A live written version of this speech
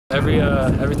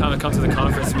Every time I come to the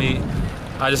conference meet,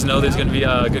 I just know there's going to be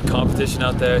a good competition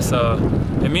out there, so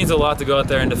it means a lot to go out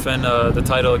there and defend the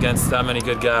title against that many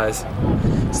good guys.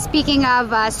 Speaking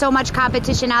of so much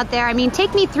competition out there, I mean,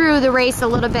 take me through the race a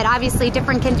little bit. Obviously,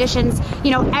 different conditions,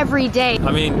 you know, every day.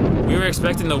 I mean, we were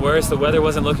expecting the worst. The weather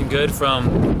wasn't looking good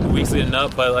from the weeks leading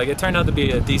up, but like it turned out to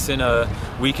be a decent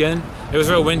weekend. It was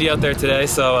real windy out there today,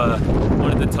 so I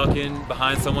wanted to tuck in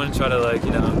behind someone and try to, like,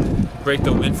 you know, break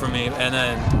the wind for me. And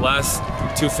then last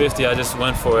 250, I just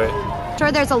went for it.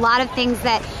 Sure, there's a lot of things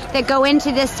that go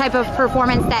into this type of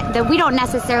performance that we don't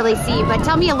necessarily see, but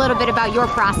tell me a little bit about your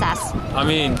process. I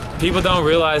mean, people don't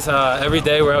realize every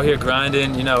day we're out here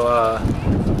grinding, you know,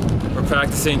 we're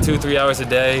practicing 2-3 hours a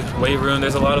day, weight room,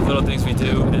 there's a lot of little things we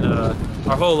do, and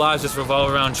our whole lives just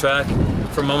revolve around track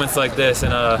for moments like this,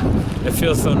 and it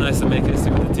feels so nice to make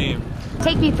history with the team.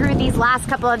 Take me through these last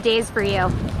couple of days for you.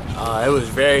 It was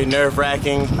very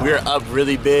nerve-wracking. We were up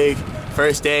really big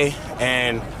first day,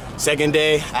 and second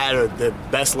day, I had the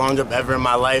best long jump ever in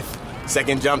my life.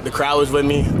 Second jump, the crowd was with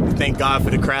me. Thank God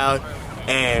for the crowd.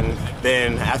 And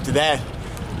then after that,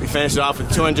 we finished it off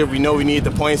with 200. We know we needed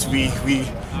the points. We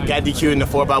got DQ'd in the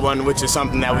 4x1, which is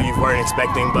something that we weren't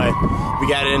expecting, but we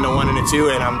got it in the 1 and the 2,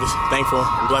 and I'm just thankful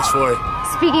and blessed for it.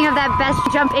 Speaking of that best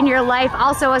jump in your life,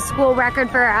 also a school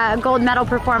record for a gold medal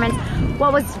performance.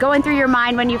 What was going through your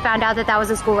mind when you found out that that was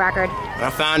a school record? When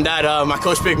I found out, my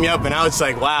coach picked me up, and I was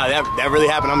like, wow, that really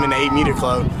happened. I'm in the 8-meter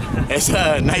club. It's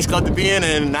a nice club to be in,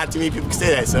 and not too many people can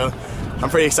say that, so I'm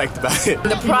pretty excited about it.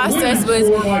 The process was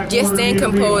just staying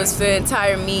composed for the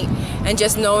entire meet and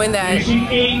just knowing that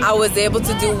I was able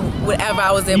to do whatever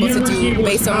I was able to do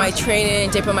based on my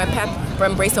training, based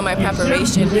on my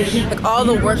preparation. Like, all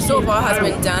the work so far has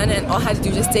been done, and all I had to do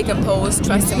was just stay composed,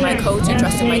 trusting my coach and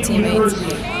trusting my teammates.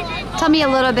 Tell me a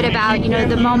little bit about, you know,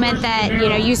 the moment that, you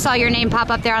know, you saw your name pop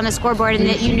up there on the scoreboard and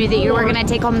that you knew that you were going to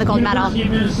take home the gold medal.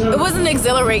 It was an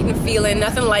exhilarating feeling,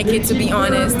 nothing like it, to be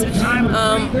honest.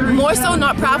 More so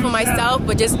not proud for myself,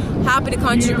 but just happy to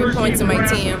contribute points to my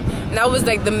team. And that was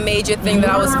like the major thing that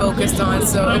I was focused on,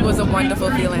 so it was a wonderful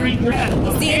feeling.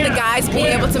 Seeing the guys being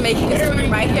able to make history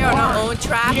right here on our own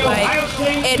track, like,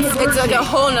 it's like a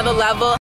whole nother level.